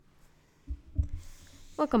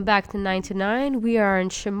Welcome back to 9 to 9. We are in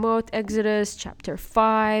Shemot, Exodus, chapter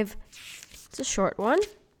 5. It's a short one,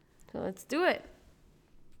 so let's do it.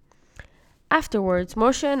 Afterwards,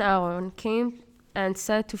 Moshe and Aaron came and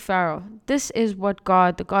said to Pharaoh, "This is what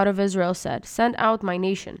God, the God of Israel, said. Send out my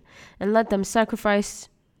nation, and let them sacrifice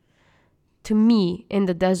to me in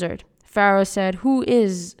the desert." Pharaoh said, "Who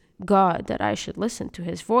is God that I should listen to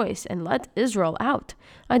his voice and let Israel out?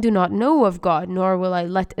 I do not know of God, nor will I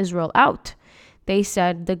let Israel out." They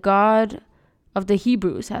said, "The God of the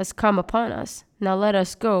Hebrews has come upon us. Now let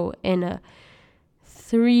us go in a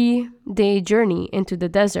 3-day journey into the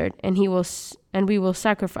desert, and we will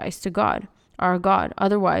sacrifice to God, our God.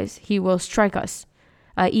 Otherwise, he will strike us,"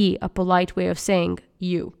 i.e., a polite way of saying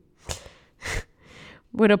you,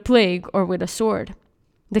 "with a plague or with a sword."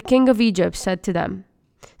 The king of Egypt said to them.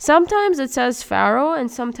 Sometimes it says Pharaoh, and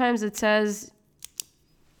sometimes it says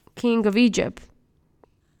king of Egypt.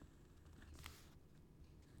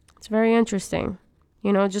 It's very interesting.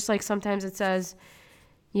 Just like sometimes it says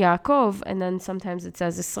Yaakov, and then sometimes it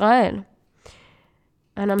says Israel.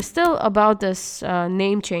 And I'm still about this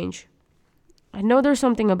name change. I know there's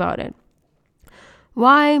something about it.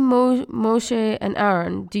 "Why, Moshe and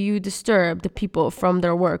Aaron, do you disturb the people from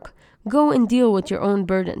their work? Go and deal with your own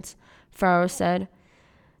burdens," Pharaoh said.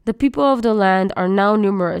 "The people of the land are now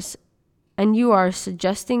numerous, and you are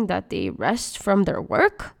suggesting that they rest from their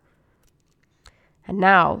work?" And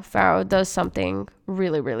now Pharaoh does something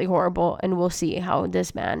really, really horrible, and we'll see how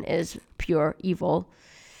this man is pure evil.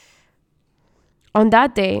 On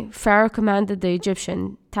that day, Pharaoh commanded the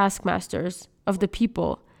Egyptian taskmasters of the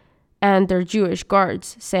people and their Jewish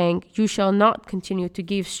guards, saying, "You shall not continue to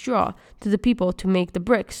give straw to the people to make the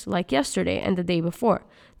bricks, like yesterday and the day before.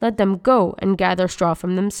 Let them go and gather straw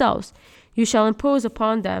from themselves. You shall impose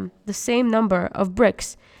upon them the same number of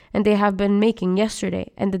bricks and they have been making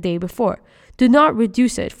yesterday and the day before. Do not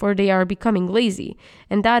reduce it, for they are becoming lazy,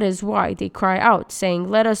 and that is why they cry out, saying,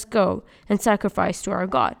 'Let us go and sacrifice to our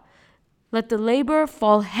God.' Let the labor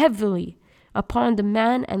fall heavily upon the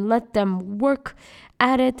man, and let them work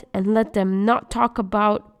at it, and let them not talk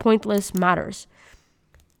about pointless matters."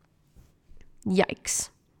 Yikes.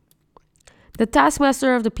 The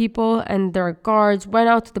taskmaster of the people and their guards went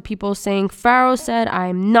out to the people, saying, "Pharaoh said, 'I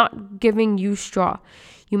am not giving you straw.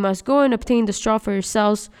 You must go and obtain the straw for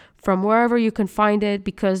yourselves from wherever you can find it,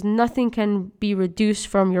 because nothing can be reduced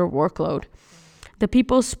from your workload.' The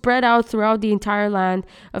people spread out throughout the entire land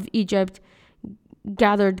of Egypt,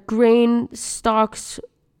 gathered grain stalks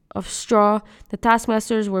of straw. The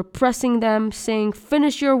taskmasters were pressing them, saying,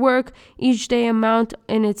 'Finish your work, each day amount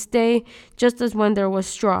in its day, just as when there was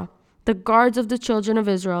straw.' The guards of the children of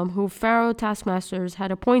Israel, who Pharaoh taskmasters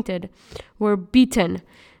had appointed, were beaten.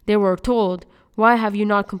 They were told, 'Why have you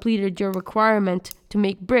not completed your requirement to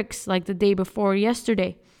make bricks like the day before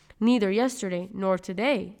yesterday? Neither yesterday nor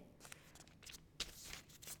today.'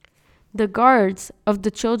 The guards of the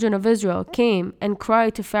children of Israel came and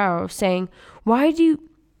cried to Pharaoh, saying, 'Why do you..."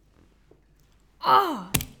 Oh!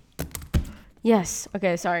 Yes.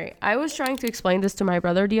 Okay, sorry. I was trying to explain this to my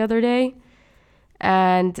brother the other day,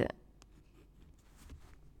 and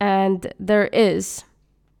there is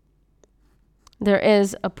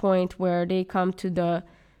a point where they come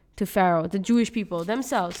to Pharaoh. The Jewish people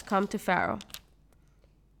themselves come to Pharaoh.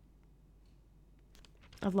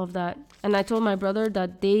 I love that. And I told my brother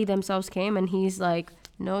that they themselves came, and he's like,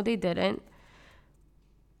 "No, they didn't."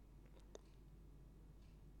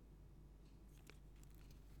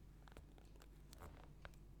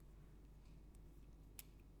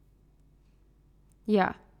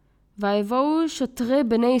 Yeah. ויבואו שוטרי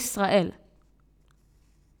בני ישראל.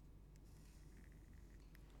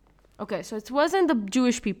 Okay, so it wasn't the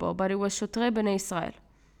Jewish people, but it was שוטרי בני ישראל.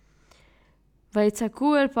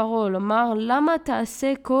 ויצעקו אל פרעה לומר, "למה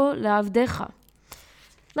תעשה כה לעבדיך?"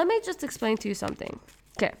 Let me just explain to you something.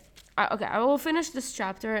 Okay, I will finish this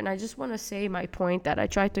chapter, and I just want to say my point that I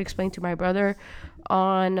tried to explain to my brother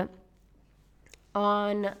on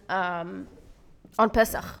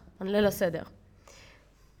Pesach, on Leil HaSeder.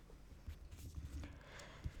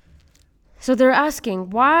 So they're asking,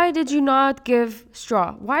 "Why did you not give straw?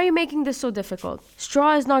 Why are you making this so difficult?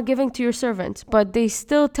 Straw is not giving to your servants." But they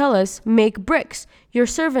still tell us, "Make bricks. Your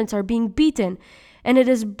servants are being beaten, and it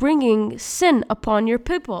is bringing sin upon your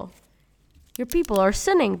people. Your people are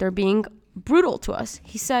sinning. They're being brutal to us."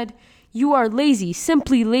 He said, "You are lazy,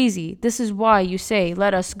 simply lazy. This is why you say,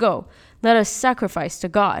 'Let us go. Let us sacrifice to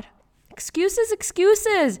God.'" Excuses,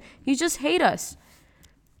 excuses. You just hate us.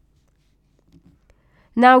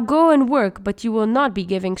 "Now go and work, but you will not be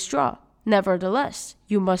giving straw. Nevertheless,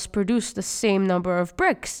 you must produce the same number of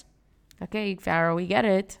bricks." Okay, Pharaoh, we get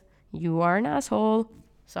it. You are an asshole.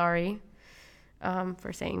 Sorry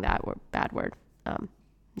for saying that bad word.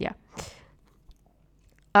 Yeah.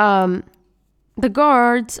 The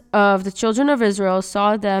guards of the children of Israel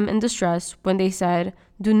saw them in distress when they said,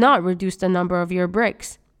 "Do not reduce the number of your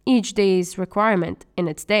bricks, each day's requirement in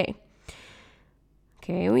its day."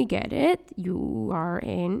 Okay, we get it. You are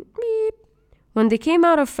in beep. When they came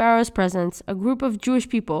out of Pharaoh's presence, a group of Jewish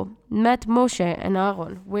people met Moshe and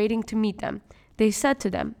Aaron, waiting to meet them. They said to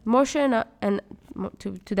them, Moshe and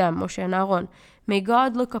Aaron, "May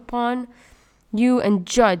God look upon you and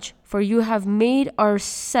judge, for you have made our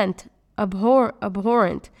scent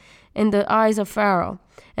abhorrent in the eyes of Pharaoh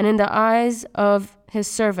and in the eyes of his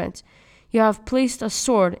servants. You have placed a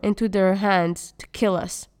sword into their hands to kill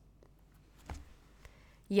us."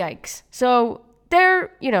 Yikes. So they're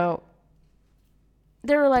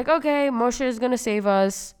like, okay, Moshe is going to save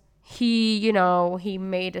us. He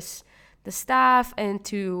made the staff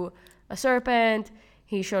into a serpent.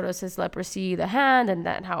 He showed us his leprosy, the hand, and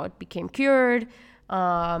then how it became cured,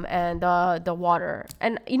 and the water.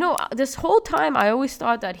 And, this whole time I always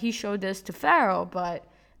thought that he showed this to Pharaoh, but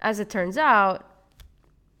as it turns out,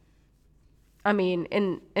 I mean,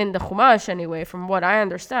 in the Chumash anyway, from what I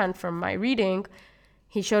understand from my reading,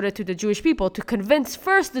 he showed it to the Jewish people to convince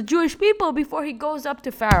first the Jewish people before he goes up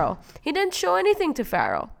to Pharaoh. He didn't show anything to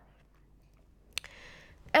Pharaoh.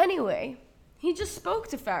 Anyway, he just spoke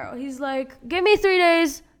to Pharaoh. He's like, "Give me 3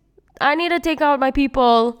 days. I need to take out my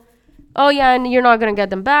people. Oh, yeah, and you're not going to get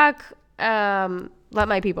them back. Let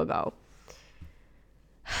my people go."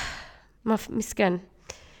 Miskin.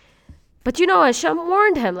 But Hashem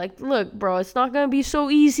warned him, like, "Look, bro, it's not going to be so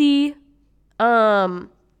easy.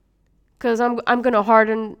 Because I'm going to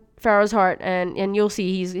harden Pharaoh's heart, and you'll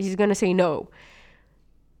see he's going to say no."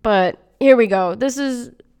 But here we go. This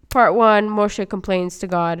is part 1. Moshe complains to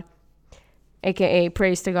God, aka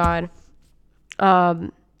prays to God.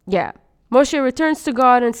 Moshe returns to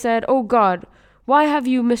God and said, "Oh God, why have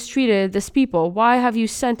you mistreated this people? Why have you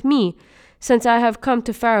sent me? Since I have come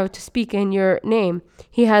to Pharaoh to speak in your name,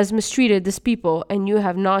 he has mistreated this people, and you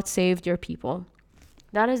have not saved your people."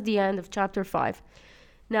 That is the end of chapter 5.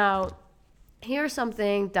 Now, here's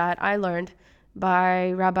something that I learned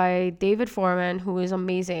by Rabbi David Foreman, who is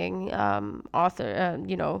amazing author.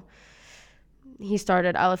 He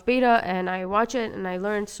started Aleph Beta, and I watch it, and I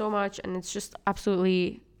learned so much, and it's just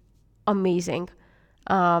absolutely amazing.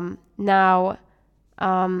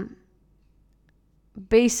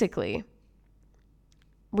 Basically,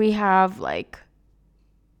 we have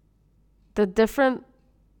the different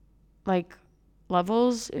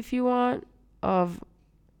levels, if you want, of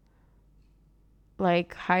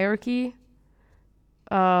hierarchy,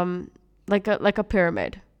 like a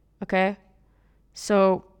pyramid. Okay,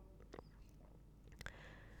 so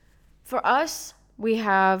for us we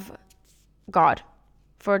have God.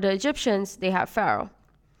 For the Egyptians, they have Pharaoh,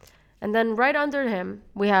 and then right under him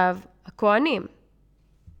we have a Kohanim,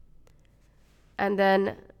 and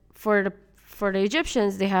then for the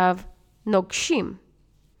Egyptians they have Nogshim,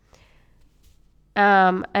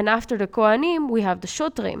 and after the Kohanim we have the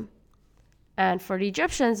Shotrim. And for the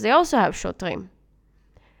Egyptians, they also have Shotrim.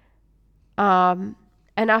 And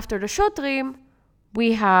after the Shotrim,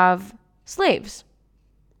 we have slaves.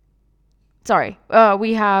 We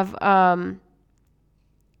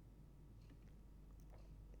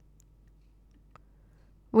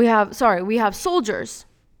have soldiers.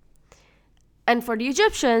 And for the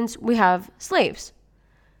Egyptians, we have slaves.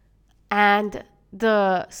 And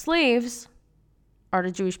the slaves are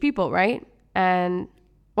the Jewish people, right? And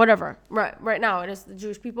whatever. Right now it is the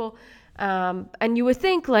Jewish people. And you would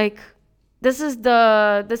think this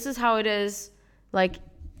is how it is,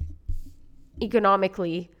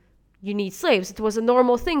 economically. You need slaves. It was a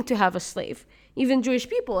normal thing to have a slave. Even Jewish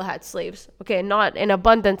people had slaves. Okay, not in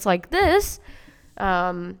abundance like this,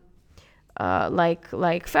 like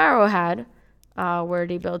Pharaoh had, where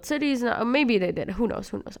they built cities. Maybe they did. Who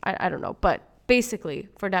knows? I don't know. But basically,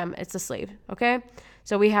 for them, it's a slave. Okay.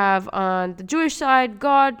 So we have on the Jewish side,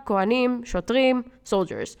 God, Kohanim, Shotrim,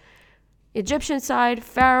 soldiers. Egyptian side,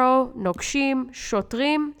 Pharaoh, Nokshim,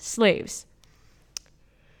 Shotrim, slaves.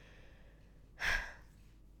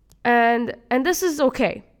 And this is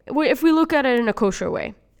okay. If we look at it in a kosher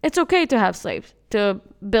way, it's okay to have slaves, to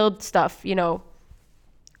build stuff,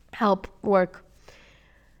 help work.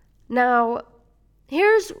 Now,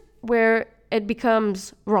 here's where it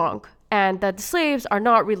becomes wrong. And that the slaves are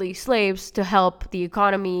not really slaves to help the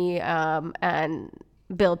economy and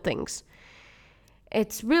build things.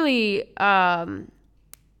 It's really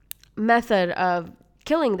method of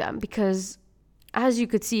killing them, because as you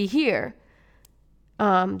could see here,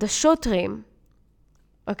 the Shotrim,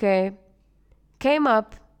 okay, came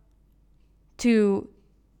up to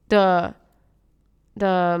the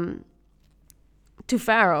to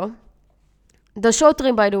Pharaoh. The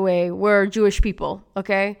Shotrim, by the way, were Jewish people,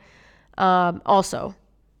 okay? Also,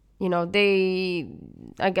 they,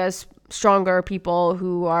 I guess, stronger people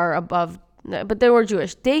who are above, but they were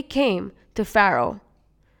Jewish. They came to Pharaoh,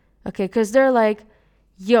 okay? Because they're like,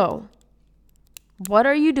 yo, what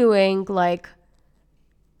are you doing? Like,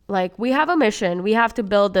 we have a mission. We have to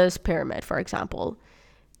build this pyramid, for example.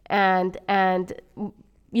 And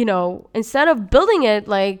instead of building it,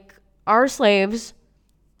 like, our slaves,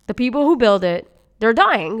 the people who build it, they're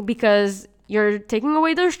dying because you're taking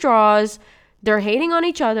away their straws. They're hating on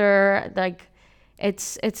each other. Like,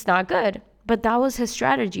 it's not good. But that was his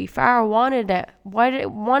strategy. Pharaoh wanted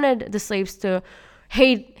the slaves to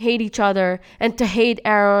hate each other and to hate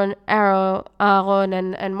Aaron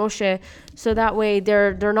and Moshe, so that way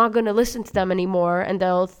they're not going to listen to them anymore, and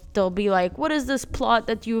they'll be like, what is this plot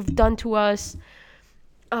that you've done to us?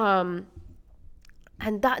 And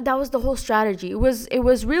that was the whole strategy. It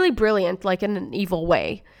was really brilliant, like in an evil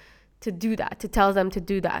way, to do that, to tell them to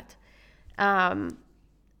do that.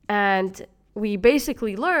 And we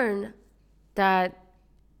basically learn that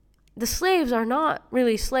the slaves are not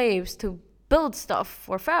really slaves to build stuff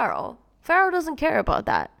for Pharaoh. Pharaoh doesn't care about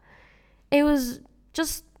that. It was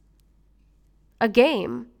just a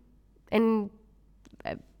game, and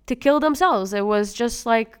to kill themselves. It was just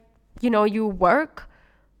like, you work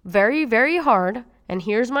very, very hard, and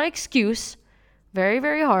here's my excuse, very,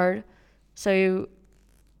 very hard, so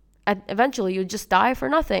eventually you just die for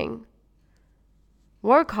nothing.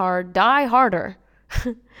 Work hard, die harder.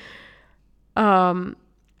 And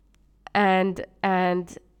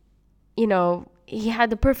he had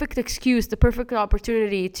the perfect excuse, the perfect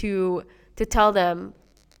opportunity to tell them,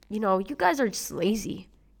 you guys are just lazy.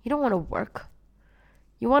 You don't want to work.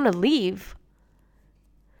 You want to leave.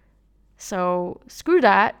 So screw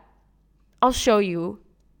that. I'll show you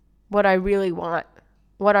what I really want.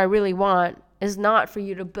 What I really want is not for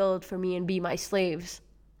you to build for me and be my slaves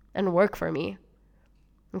and work for me.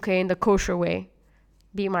 Okay, in the kosher way.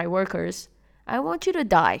 Be my workers. I want you to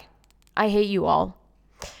die. I hate you all.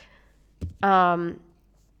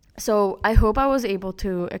 So I hope I was able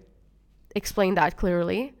to explain that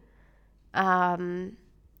clearly.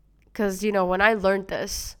 Because, when I learned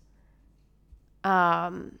this,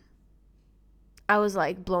 I was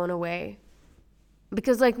like blown away.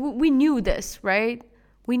 Because like we knew this, right?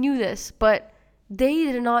 We knew this, but they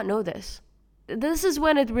did not know this. This is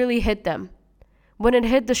when it really hit them. When it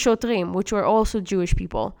hit the Shotrim, which were also Jewish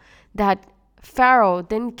people, that Pharaoh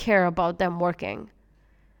didn't care about them working.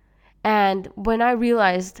 And when I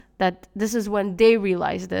realized that this is when they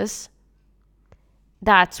realized this,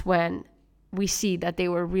 that's when we see that they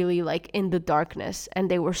were really like in the darkness,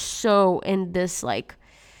 and they were so in this like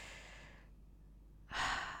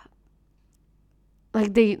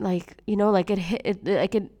they like like it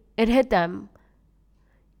hit them.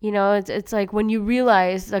 It's like when you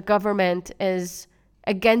realize the government is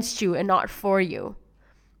against you and not for you.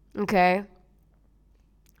 Okay?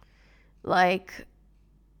 Like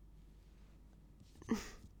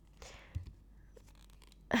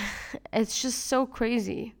it's just so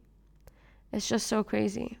crazy. It's just so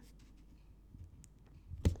crazy.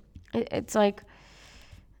 It's like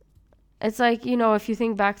if you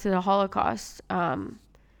think back to the Holocaust,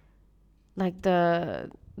 like there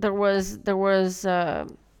was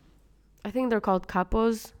I think they're called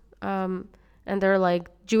kapos, and they're like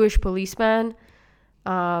Jewish policemen,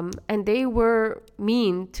 and they were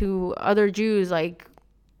mean to other Jews, like,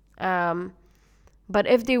 but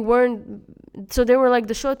if they weren't, so they were like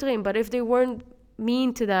the shotrim, but if they weren't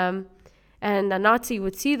mean to them, and a Nazi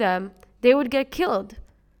would see them, they would get killed.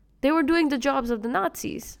 They were doing the jobs of the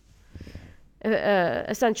Nazis,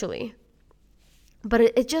 essentially. But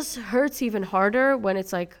it just hurts even harder when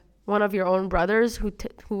it's like one of your own brothers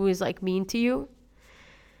who is like mean to you.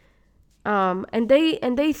 And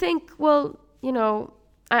they think, well,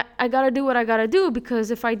 I gotta do what I gotta do, because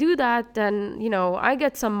if I do that, then, I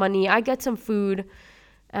get some money, I get some food,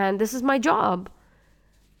 and this is my job.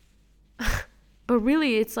 But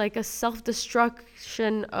really, it's like a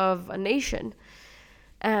self-destruction of a nation.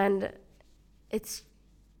 And it's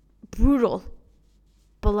brutal,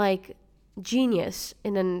 but like genius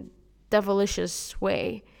in a devilicious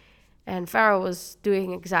way. And Pharaoh was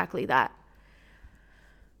doing exactly that.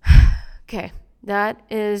 Okay, that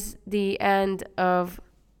is the end of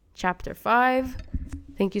chapter 5.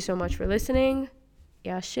 Thank you so much for listening.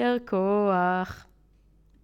 Yasher koach.